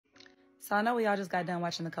So I know we all just got done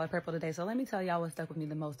watching The Color Purple today, so let me tell y'all what stuck with me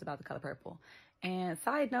the most about The Color Purple. And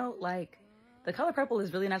side note, like, The Color Purple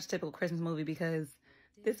is really not your typical Christmas movie because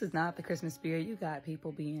this is not the Christmas spirit. You got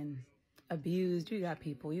people being abused, you got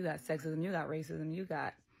sexism, you got racism, you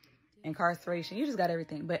got incarceration, you just got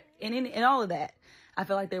everything. But in all of that, I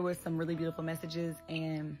feel like there were some really beautiful messages,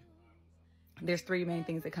 and there's three main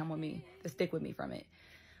things that stick with me from it.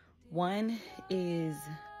 One is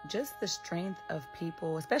just the strength of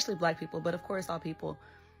people, especially Black people, but of course all people.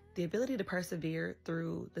 The ability to persevere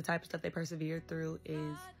through the type of stuff they persevere through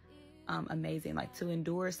is amazing. Like, to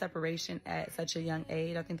endure separation at such a young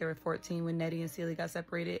age. I think they were 14 when Nettie and Celie got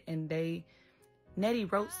separated, and Nettie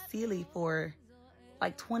wrote Celie for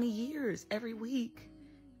like 20 years every week.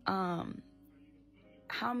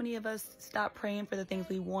 How many of us stop praying for the things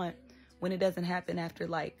we want when it doesn't happen after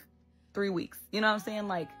like 3 weeks? You know what I'm saying?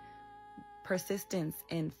 Like, persistence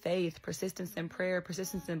in faith, persistence in prayer,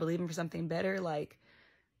 persistence in believing for something better. Like,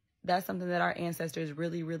 that's something that our ancestors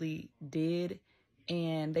really, really did.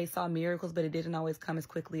 And they saw miracles, but it didn't always come as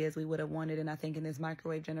quickly as we would have wanted. And I think in this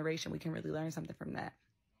microwave generation, we can really learn something from that.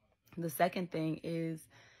 The second thing is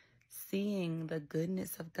seeing the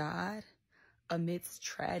goodness of God amidst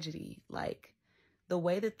tragedy. Like, the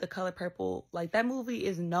way that The Color Purple, like, that movie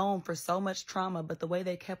is known for so much trauma, but the way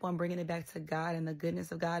they kept on bringing it back to God and the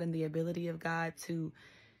goodness of God and the ability of God to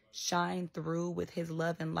shine through with his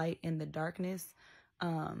love and light in the darkness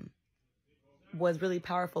was really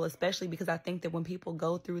powerful, especially because I think that when people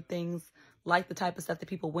go through things like the type of stuff that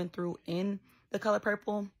people went through in The Color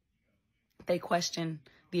Purple, they question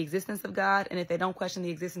the existence of God. And if they don't question the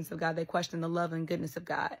existence of God, they question the love and goodness of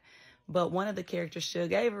God. But one of the characters,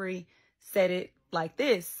 Shug Avery, said it like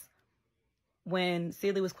this when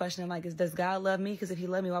Celie was questioning, like, does God love me? Because if he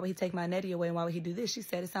loved me, why would he take my Nettie away? And why would he do this? She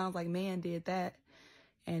said, it sounds like man did that.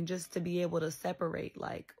 And just to be able to separate,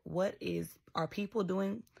 like, are people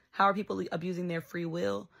doing, how are people abusing their free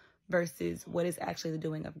will versus what is actually the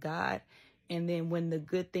doing of God? And then when the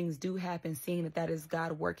good things do happen, seeing that is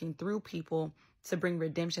God working through people to bring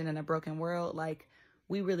redemption in a broken world. Like,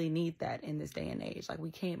 we really need that in this day and age. Like,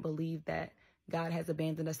 we can't believe that God has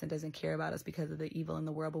abandoned us and doesn't care about us because of the evil in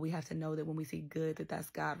the world. But we have to know that when we see good, that's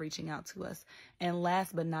God reaching out to us. And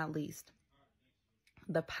last but not least,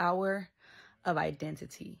 the power of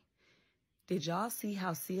identity. Did y'all see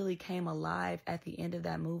how Celie came alive at the end of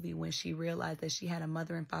that movie when she realized that she had a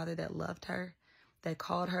mother and father that loved her, that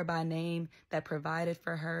called her by name, that provided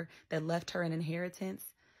for her, that left her an inheritance?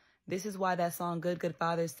 This is why that song, Good, Good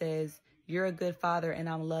Father, says, you're a good father and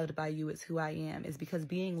I'm loved by you. It's who I am. It's because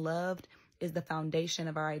being loved is the foundation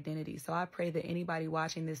of our identity. So I pray that anybody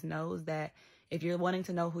watching this knows that if you're wanting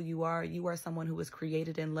to know who you are someone who was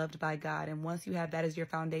created and loved by God. And once you have that as your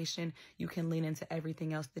foundation, you can lean into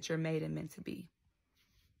everything else that you're made and meant to be.